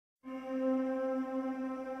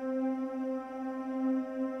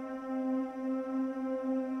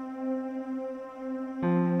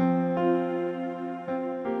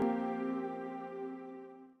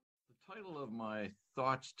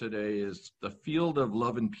thoughts today is the field of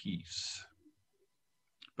love and peace.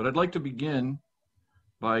 But I'd like to begin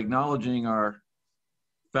by acknowledging our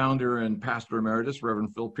founder and pastor emeritus,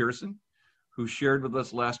 Reverend Phil Pearson, who shared with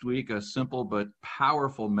us last week a simple but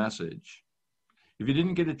powerful message. If you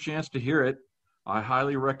didn't get a chance to hear it, I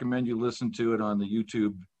highly recommend you listen to it on the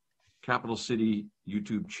YouTube, Capital City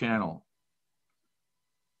YouTube channel.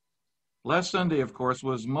 Last Sunday, of course,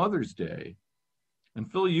 was Mother's Day, and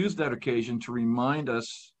Phil used that occasion to remind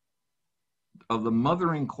us of the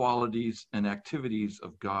mothering qualities and activities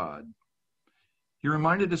of God. He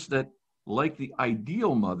reminded us that, like the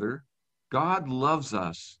ideal mother, God loves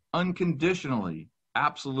us unconditionally,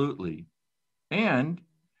 absolutely, and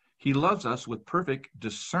he loves us with perfect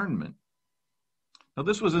discernment. Now,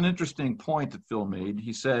 this was an interesting point that Phil made.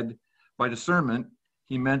 He said, by discernment,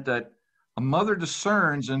 he meant that a mother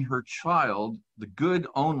discerns in her child the good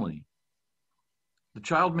only. The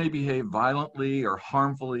child may behave violently or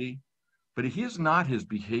harmfully, but he is not his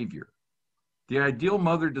behavior. The ideal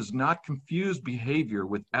mother does not confuse behavior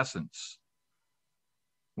with essence.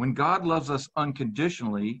 When God loves us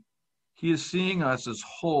unconditionally, he is seeing us as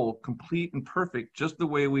whole, complete, and perfect, just the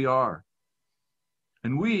way we are.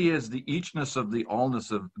 And we, as the eachness of the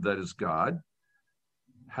allness that is God,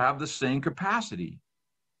 have the same capacity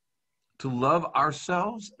to love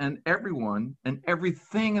ourselves and everyone and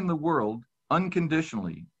everything in the world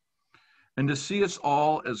unconditionally, and to see us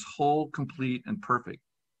all as whole, complete, and perfect.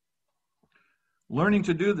 Learning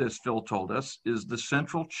to do this, Phil told us, is the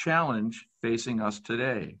central challenge facing us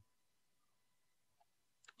today.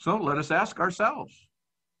 So let us ask ourselves,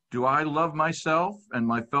 do I love myself and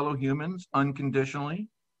my fellow humans unconditionally?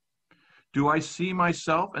 Do I see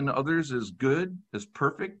myself and others as good, as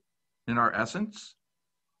perfect in our essence?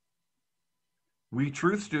 We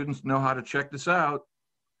truth students know how to check this out.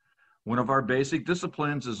 One of our basic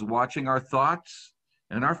disciplines is watching our thoughts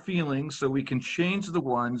and our feelings so we can change the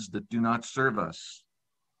ones that do not serve us.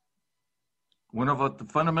 One of the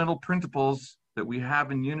fundamental principles that we have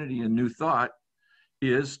in Unity and New Thought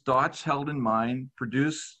is thoughts held in mind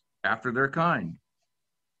produce after their kind.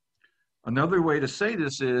 Another way to say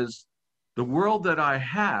this is, the world that I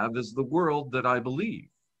have is the world that I believe.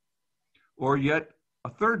 Or yet a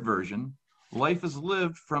third version, life is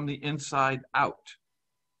lived from the inside out.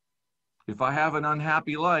 If I have an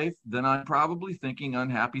unhappy life, then I'm probably thinking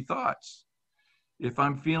unhappy thoughts. If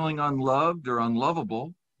I'm feeling unloved or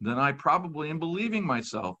unlovable, then I probably am believing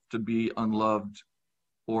myself to be unloved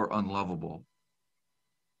or unlovable.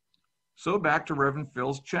 So back to Reverend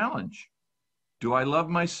Phil's challenge. Do I love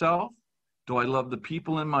myself? Do I love the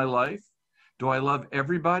people in my life? Do I love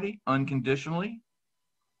everybody unconditionally?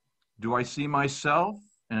 Do I see myself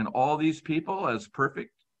and all these people as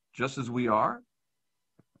perfect, just as we are?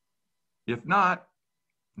 If not,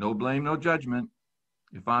 no blame, no judgment.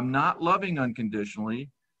 If I'm not loving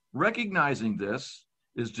unconditionally, recognizing this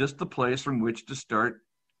is just the place from which to start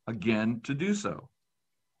again to do so.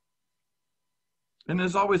 And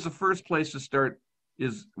as always, the first place to start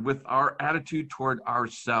is with our attitude toward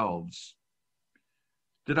ourselves.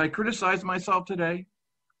 Did I criticize myself today?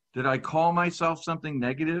 Did I call myself something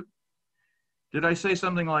negative? Did I say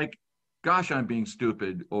something like, gosh, I'm being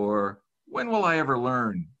stupid, or when will I ever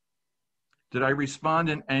learn? Did I respond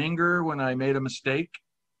in anger when I made a mistake?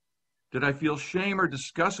 Did I feel shame or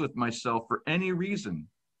disgust with myself for any reason?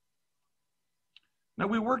 Now,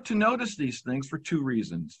 we work to notice these things for two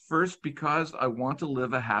reasons. First, because I want to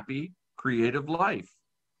live a happy, creative life.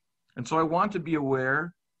 And so I want to be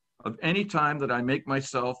aware of any time that I make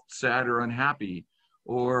myself sad or unhappy,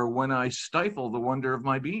 or when I stifle the wonder of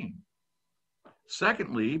my being.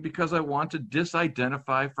 Secondly, because I want to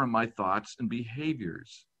disidentify from my thoughts and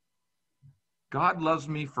behaviors. God loves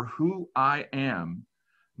me for who I am,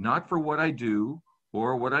 not for what I do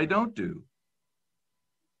or what I don't do.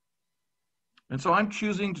 And so I'm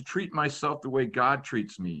choosing to treat myself the way God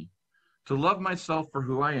treats me, to love myself for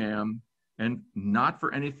who I am and not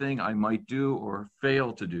for anything I might do or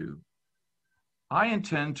fail to do. I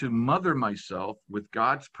intend to mother myself with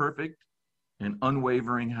God's perfect and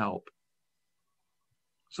unwavering help.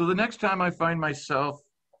 So the next time I find myself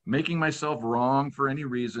making myself wrong for any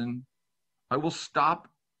reason, I will stop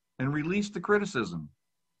and release the criticism.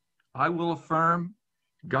 I will affirm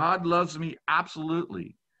God loves me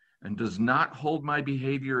absolutely and does not hold my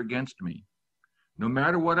behavior against me. No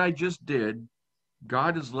matter what I just did,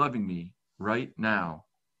 God is loving me right now.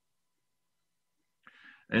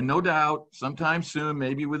 And no doubt, sometime soon,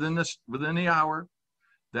 maybe within the hour,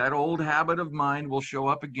 that old habit of mine will show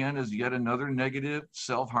up again as yet another negative,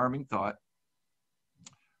 self-harming thought.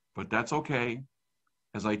 But that's okay.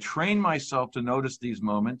 As I train myself to notice these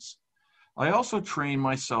moments, I also train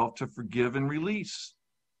myself to forgive and release,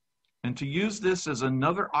 and to use this as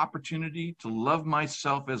another opportunity to love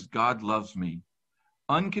myself as God loves me,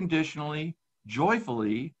 unconditionally,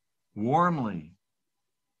 joyfully, warmly.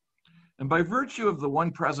 And by virtue of the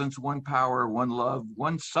one presence, one power, one love,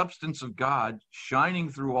 one substance of God shining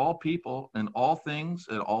through all people and all things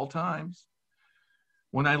at all times,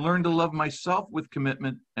 when I learn to love myself with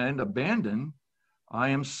commitment and abandon, I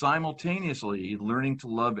am simultaneously learning to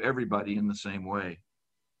love everybody in the same way.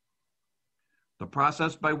 The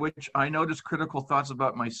process by which I notice critical thoughts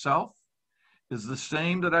about myself is the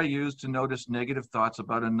same that I use to notice negative thoughts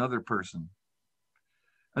about another person.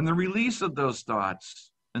 And the release of those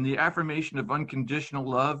thoughts and the affirmation of unconditional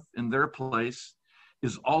love in their place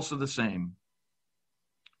is also the same.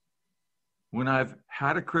 When I've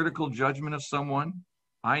had a critical judgment of someone,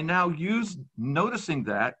 I now use noticing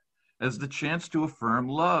that as the chance to affirm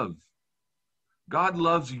love. God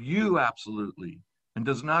loves you absolutely and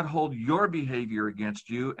does not hold your behavior against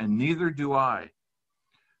you, and neither do I.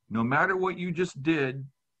 No matter what you just did,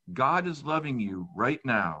 God is loving you right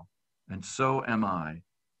now, and so am I.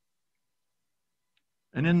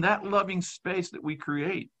 And in that loving space that we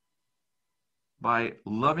create, by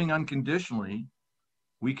loving unconditionally,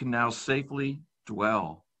 we can now safely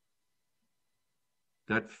dwell.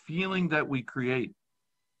 That feeling that we create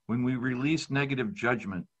when we release negative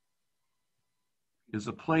judgment is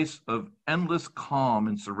a place of endless calm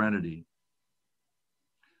and serenity.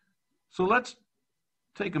 So let's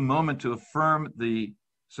take a moment to affirm the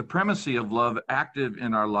supremacy of love active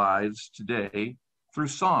in our lives today through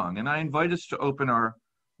song. And I invite us to open our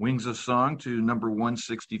Wings of Song to number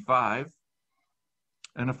 165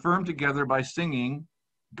 and affirm together by singing,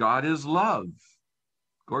 God is Love.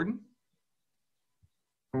 Gordon?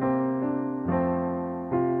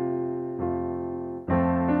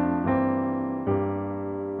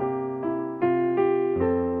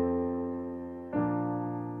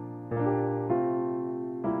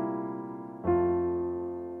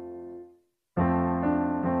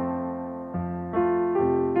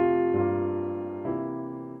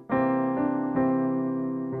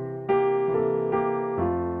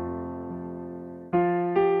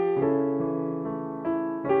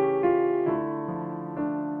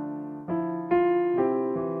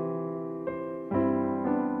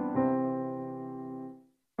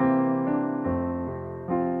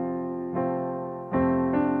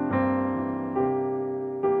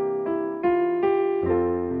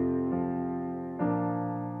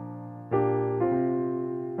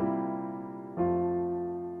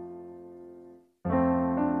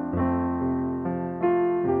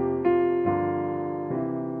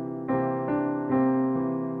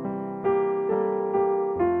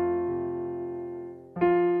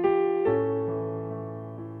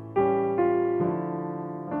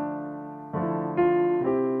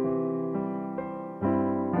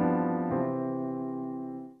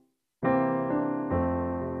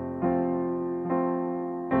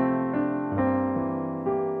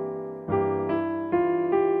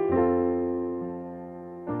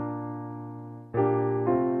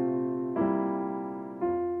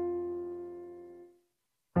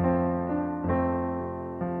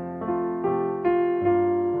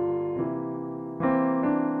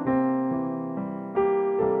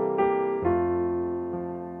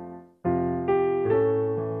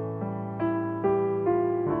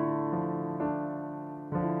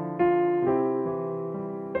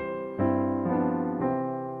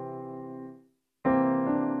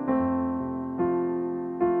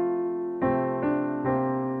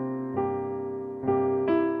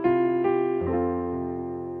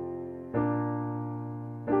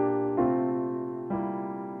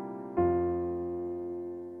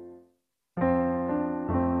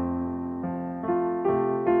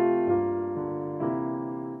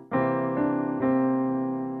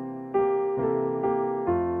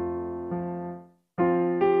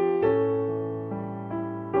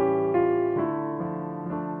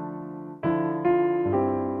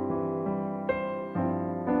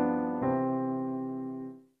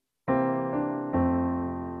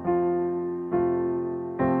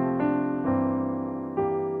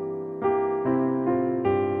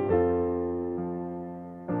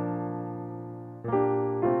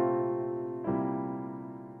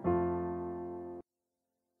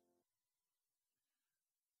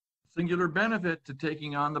 Singular benefit to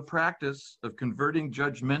taking on the practice of converting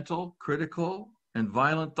judgmental, critical, and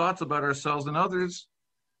violent thoughts about ourselves and others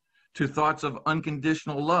to thoughts of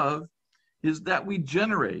unconditional love is that we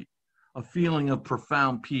generate a feeling of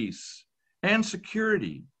profound peace and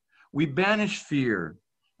security. We banish fear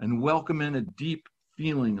and welcome in a deep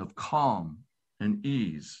feeling of calm and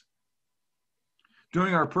ease.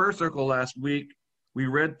 During our prayer circle last week, we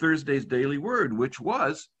read Thursday's daily word, which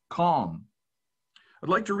was calm. I'd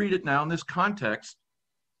like to read it now in this context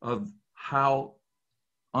of how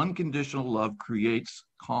unconditional love creates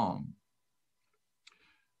calm.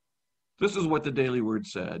 This is what the daily word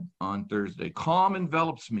said on Thursday. Calm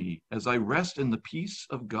envelops me as I rest in the peace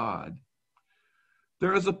of God.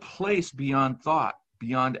 There is a place beyond thought,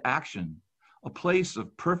 beyond action, a place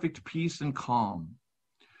of perfect peace and calm.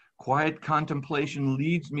 Quiet contemplation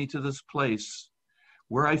leads me to this place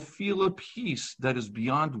where I feel a peace that is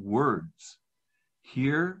beyond words.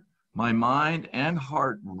 Here, my mind and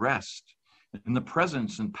heart rest in the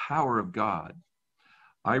presence and power of God.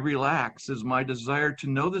 I relax as my desire to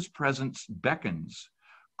know this presence beckons,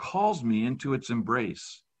 calls me into its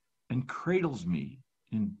embrace, and cradles me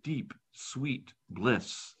in deep, sweet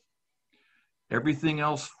bliss. Everything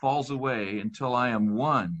else falls away until I am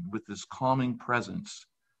one with this calming presence,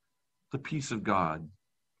 the peace of God.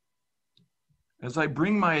 As I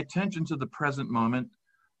bring my attention to the present moment,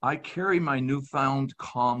 I carry my newfound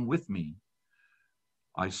calm with me.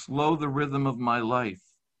 I slow the rhythm of my life,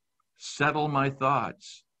 settle my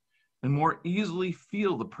thoughts, and more easily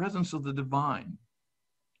feel the presence of the divine.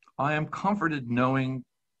 I am comforted knowing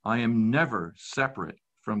I am never separate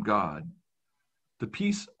from God. The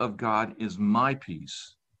peace of God is my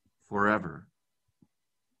peace forever.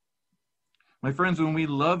 My friends, when we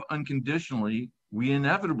love unconditionally, we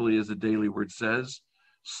inevitably, as the daily word says,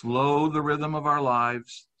 slow the rhythm of our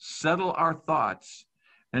lives, settle our thoughts,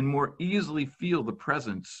 and more easily feel the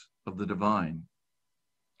presence of the divine.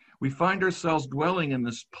 We find ourselves dwelling in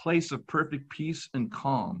this place of perfect peace and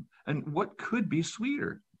calm. And what could be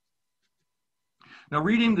sweeter? Now,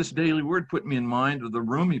 reading this daily word put me in mind of the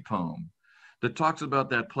Rumi poem that talks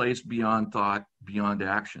about that place beyond thought, beyond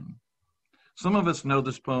action. Some of us know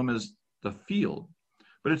this poem as The Field,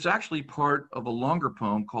 but it's actually part of a longer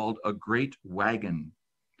poem called A Great Wagon.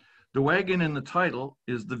 The wagon in the title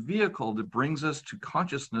is the vehicle that brings us to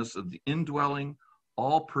consciousness of the indwelling,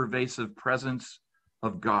 all-pervasive presence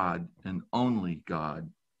of God and only God.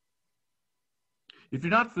 If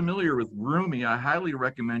you're not familiar with Rumi, I highly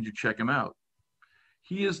recommend you check him out.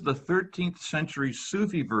 He is the 13th century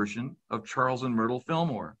Sufi version of Charles and Myrtle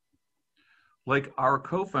Fillmore. Like our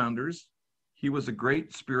co-founders, he was a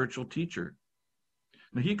great spiritual teacher.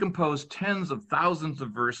 Now, he composed tens of thousands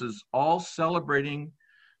of verses, all celebrating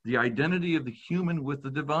the identity of the human with the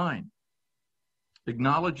divine,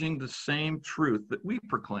 acknowledging the same truth that we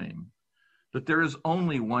proclaim, that there is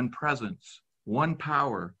only one presence, one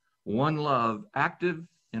power, one love, active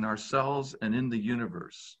in ourselves and in the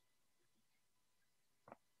universe.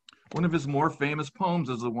 One of his more famous poems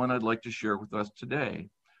is the one I'd like to share with us today.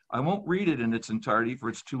 I won't read it in its entirety, for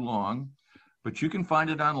it's too long, but you can find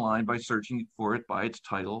it online by searching for it by its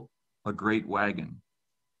title, A Great Wagon.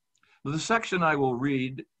 The section I will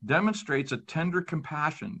read demonstrates a tender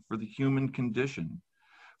compassion for the human condition,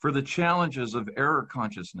 for the challenges of error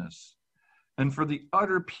consciousness, and for the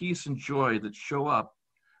utter peace and joy that show up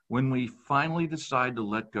when we finally decide to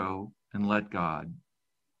let go and let God.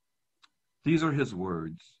 These are his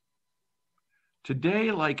words.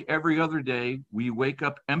 Today, like every other day, we wake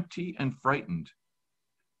up empty and frightened.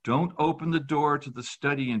 Don't open the door to the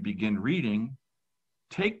study and begin reading.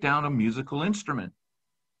 Take down a musical instrument.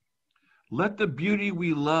 Let the beauty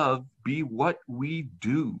we love be what we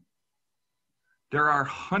do. There are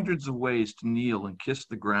hundreds of ways to kneel and kiss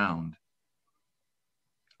the ground.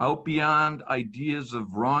 Out beyond ideas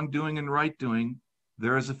of wrongdoing and right doing,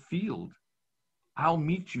 there is a field. I'll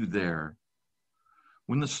meet you there.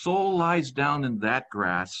 When the soul lies down in that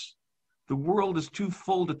grass, the world is too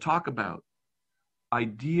full to talk about.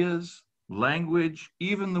 Ideas, language,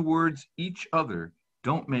 even the words each other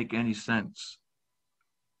don't make any sense.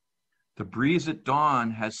 The breeze at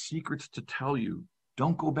dawn has secrets to tell you.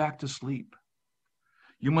 Don't go back to sleep.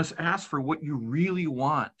 You must ask for what you really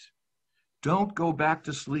want. Don't go back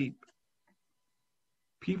to sleep.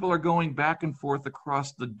 People are going back and forth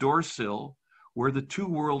across the door sill where the two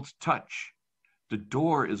worlds touch. The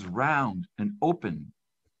door is round and open.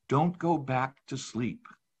 Don't go back to sleep.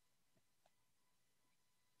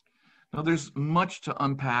 Now, there's much to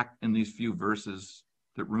unpack in these few verses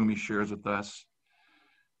that Rumi shares with us.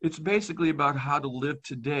 It's basically about how to live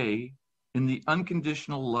today in the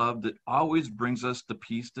unconditional love that always brings us the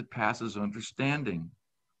peace that passes understanding.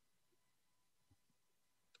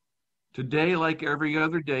 Today, like every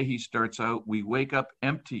other day, he starts out, we wake up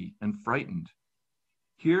empty and frightened.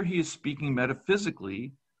 Here he is speaking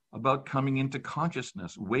metaphysically about coming into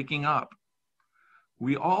consciousness, waking up.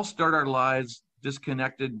 We all start our lives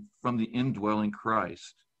disconnected from the indwelling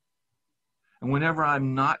Christ. And whenever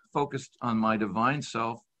I'm not focused on my divine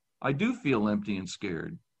self, I do feel empty and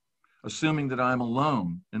scared, assuming that I'm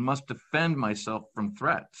alone and must defend myself from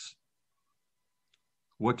threats.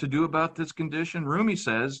 What to do about this condition? Rumi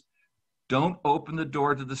says, don't open the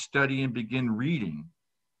door to the study and begin reading.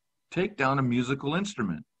 Take down a musical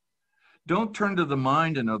instrument. Don't turn to the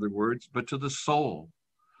mind, in other words, but to the soul.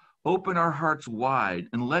 Open our hearts wide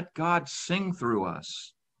and let God sing through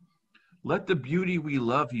us. Let the beauty we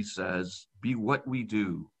love, he says, be what we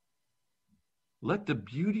do. Let the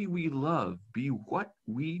beauty we love be what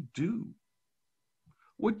we do.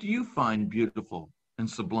 What do you find beautiful and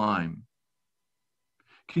sublime?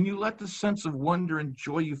 Can you let the sense of wonder and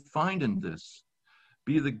joy you find in this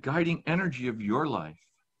be the guiding energy of your life?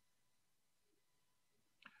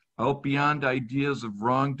 Out beyond ideas of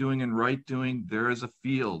wrongdoing and right doing, there is a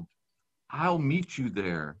field. I'll meet you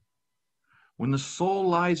there. When the soul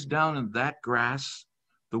lies down in that grass,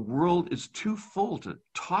 the world is too full to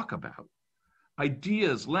talk about.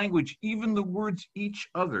 Ideas, language, even the words each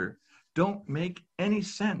other don't make any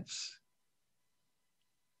sense.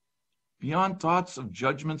 Beyond thoughts of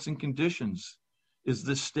judgments and conditions is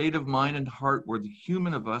this state of mind and heart where the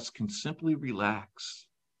human of us can simply relax.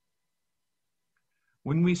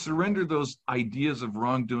 When we surrender those ideas of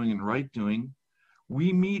wrongdoing and right doing,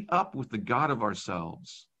 we meet up with the God of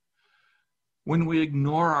ourselves. When we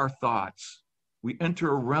ignore our thoughts, we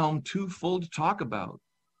enter a realm too full to talk about,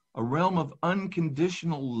 a realm of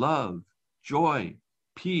unconditional love, joy,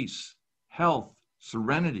 peace, health,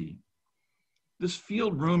 serenity. This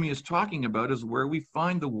field Rumi is talking about is where we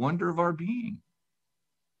find the wonder of our being.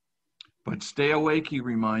 But stay awake, he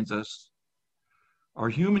reminds us. Our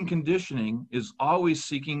human conditioning is always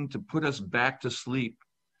seeking to put us back to sleep,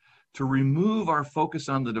 to remove our focus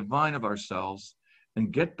on the divine of ourselves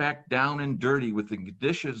and get back down and dirty with the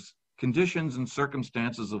conditions and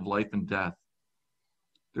circumstances of life and death.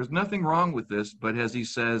 There's nothing wrong with this, but as he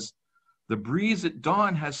says, the breeze at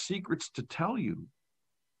dawn has secrets to tell you.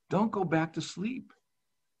 Don't go back to sleep.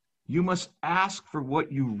 You must ask for what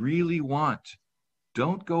you really want.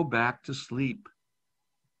 Don't go back to sleep.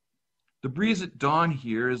 The breeze at dawn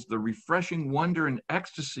here is the refreshing wonder and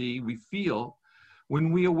ecstasy we feel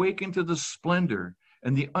when we awaken to the splendor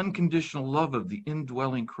and the unconditional love of the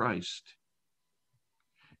indwelling Christ.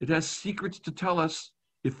 It has secrets to tell us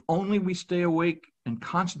if only we stay awake and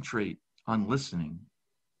concentrate on listening.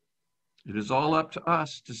 It is all up to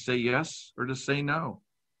us to say yes or to say no.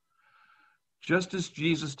 Just as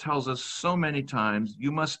Jesus tells us so many times,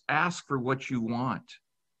 you must ask for what you want.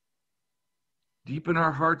 Deep in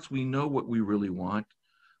our hearts, we know what we really want,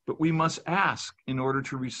 but we must ask in order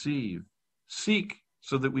to receive, seek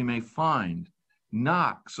so that we may find,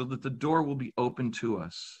 knock so that the door will be open to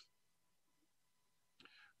us.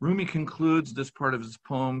 Rumi concludes this part of his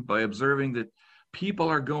poem by observing that people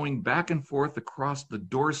are going back and forth across the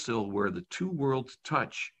doorsill where the two worlds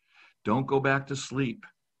touch. Don't go back to sleep.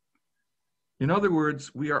 In other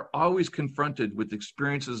words, we are always confronted with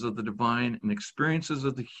experiences of the divine and experiences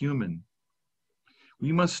of the human.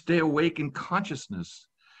 We must stay awake in consciousness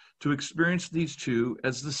to experience these two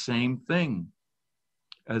as the same thing,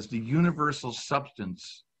 as the universal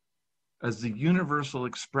substance, as the universal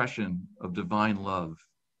expression of divine love.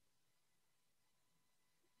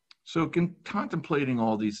 So contemplating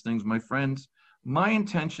all these things, my friends, my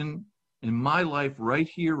intention in my life right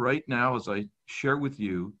here, right now, as I share with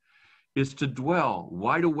you, is to dwell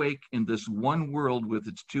wide awake in this one world with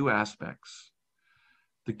its two aspects.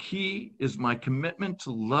 The key is my commitment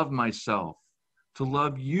to love myself, to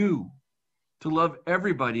love you, to love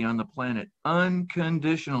everybody on the planet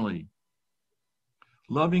unconditionally.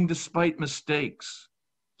 Loving despite mistakes,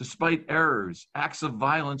 despite errors, acts of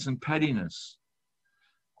violence and pettiness.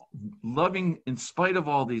 Loving in spite of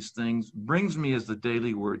all these things brings me, as the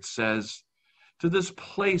Daily Word says, to this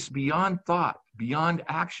place beyond thought, beyond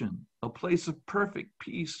action, a place of perfect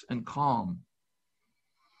peace and calm.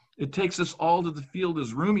 It takes us all to the field,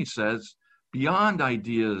 as Rumi says, beyond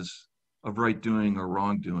ideas of right doing or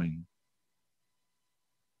wrongdoing.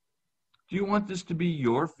 Do you want this to be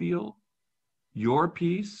your field, your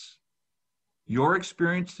peace, your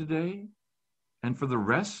experience today, and for the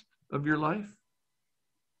rest of your life?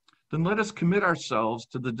 Then let us commit ourselves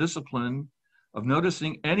to the discipline of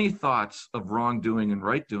noticing any thoughts of wrongdoing and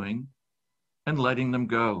right doing and letting them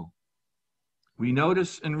go. We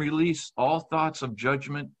notice and release all thoughts of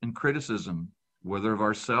judgment and criticism, whether of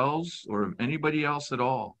ourselves or of anybody else at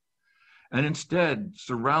all, and instead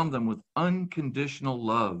surround them with unconditional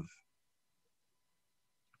love.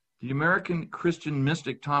 The American Christian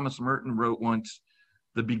mystic Thomas Merton wrote once,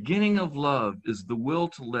 The beginning of love is the will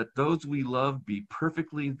to let those we love be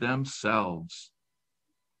perfectly themselves.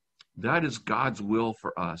 That is God's will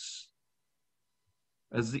for us.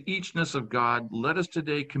 As the eachness of God, let us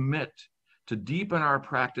today commit to deepen our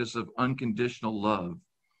practice of unconditional love.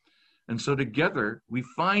 And so together we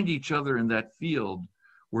find each other in that field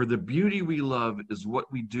where the beauty we love is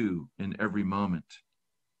what we do in every moment.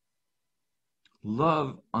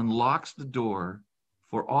 Love unlocks the door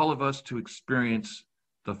for all of us to experience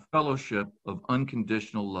the fellowship of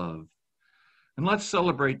unconditional love. And let's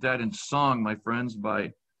celebrate that in song, my friends,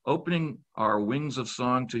 by opening our Wings of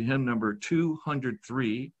Song to hymn number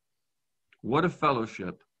 203, What a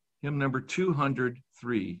Fellowship, hymn number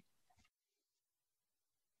 203.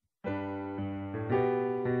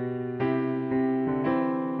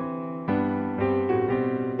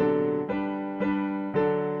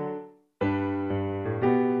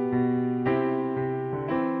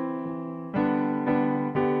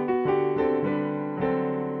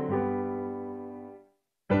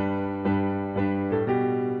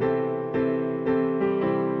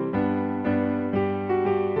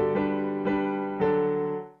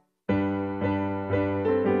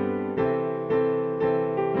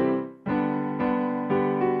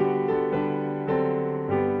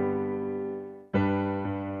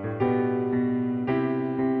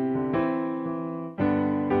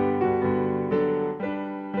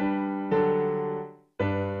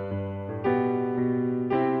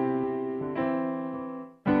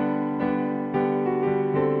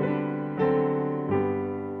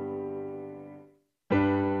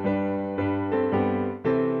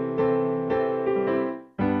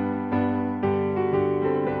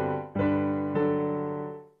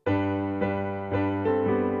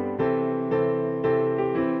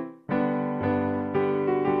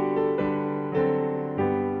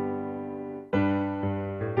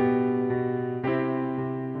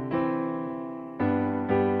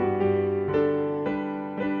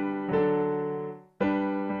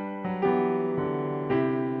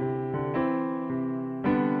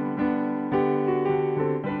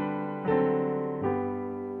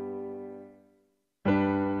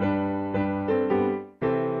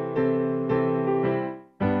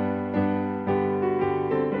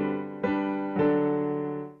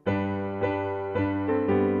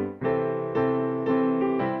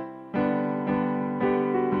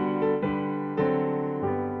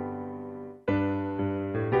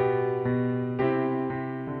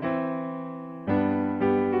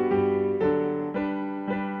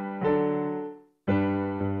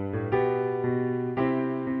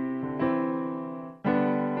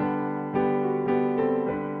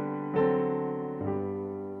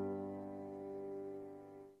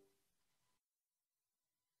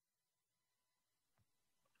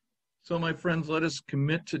 So, my friends, let us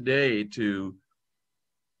commit today to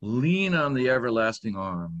lean on the everlasting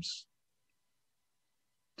arms,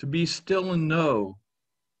 to be still and know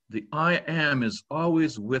the I am is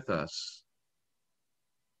always with us,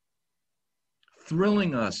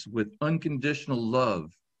 thrilling us with unconditional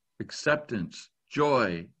love, acceptance,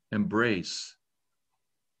 joy, embrace.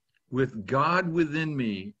 With God within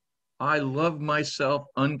me, I love myself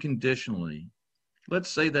unconditionally. Let's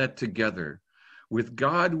say that together. With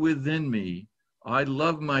God within me, I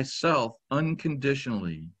love myself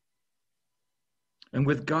unconditionally. And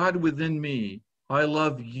with God within me, I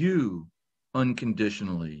love you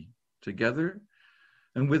unconditionally. Together.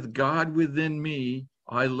 And with God within me,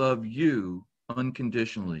 I love you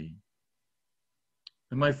unconditionally.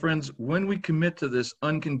 And my friends, when we commit to this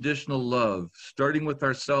unconditional love, starting with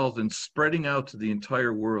ourselves and spreading out to the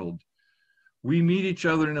entire world, we meet each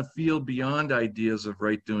other in a field beyond ideas of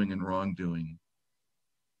right doing and wrong doing,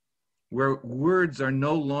 where words are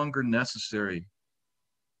no longer necessary,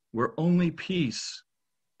 where only peace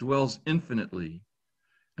dwells infinitely,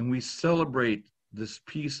 and we celebrate this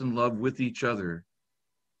peace and love with each other,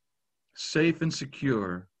 safe and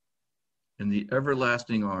secure in the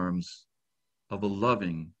everlasting arms of a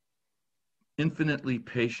loving, infinitely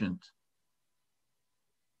patient,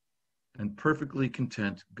 and perfectly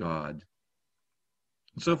content God.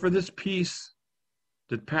 So for this peace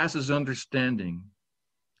that passes understanding,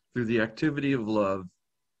 through the activity of love,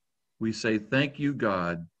 we say, thank you,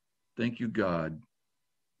 God. Thank you, God.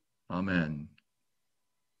 Amen.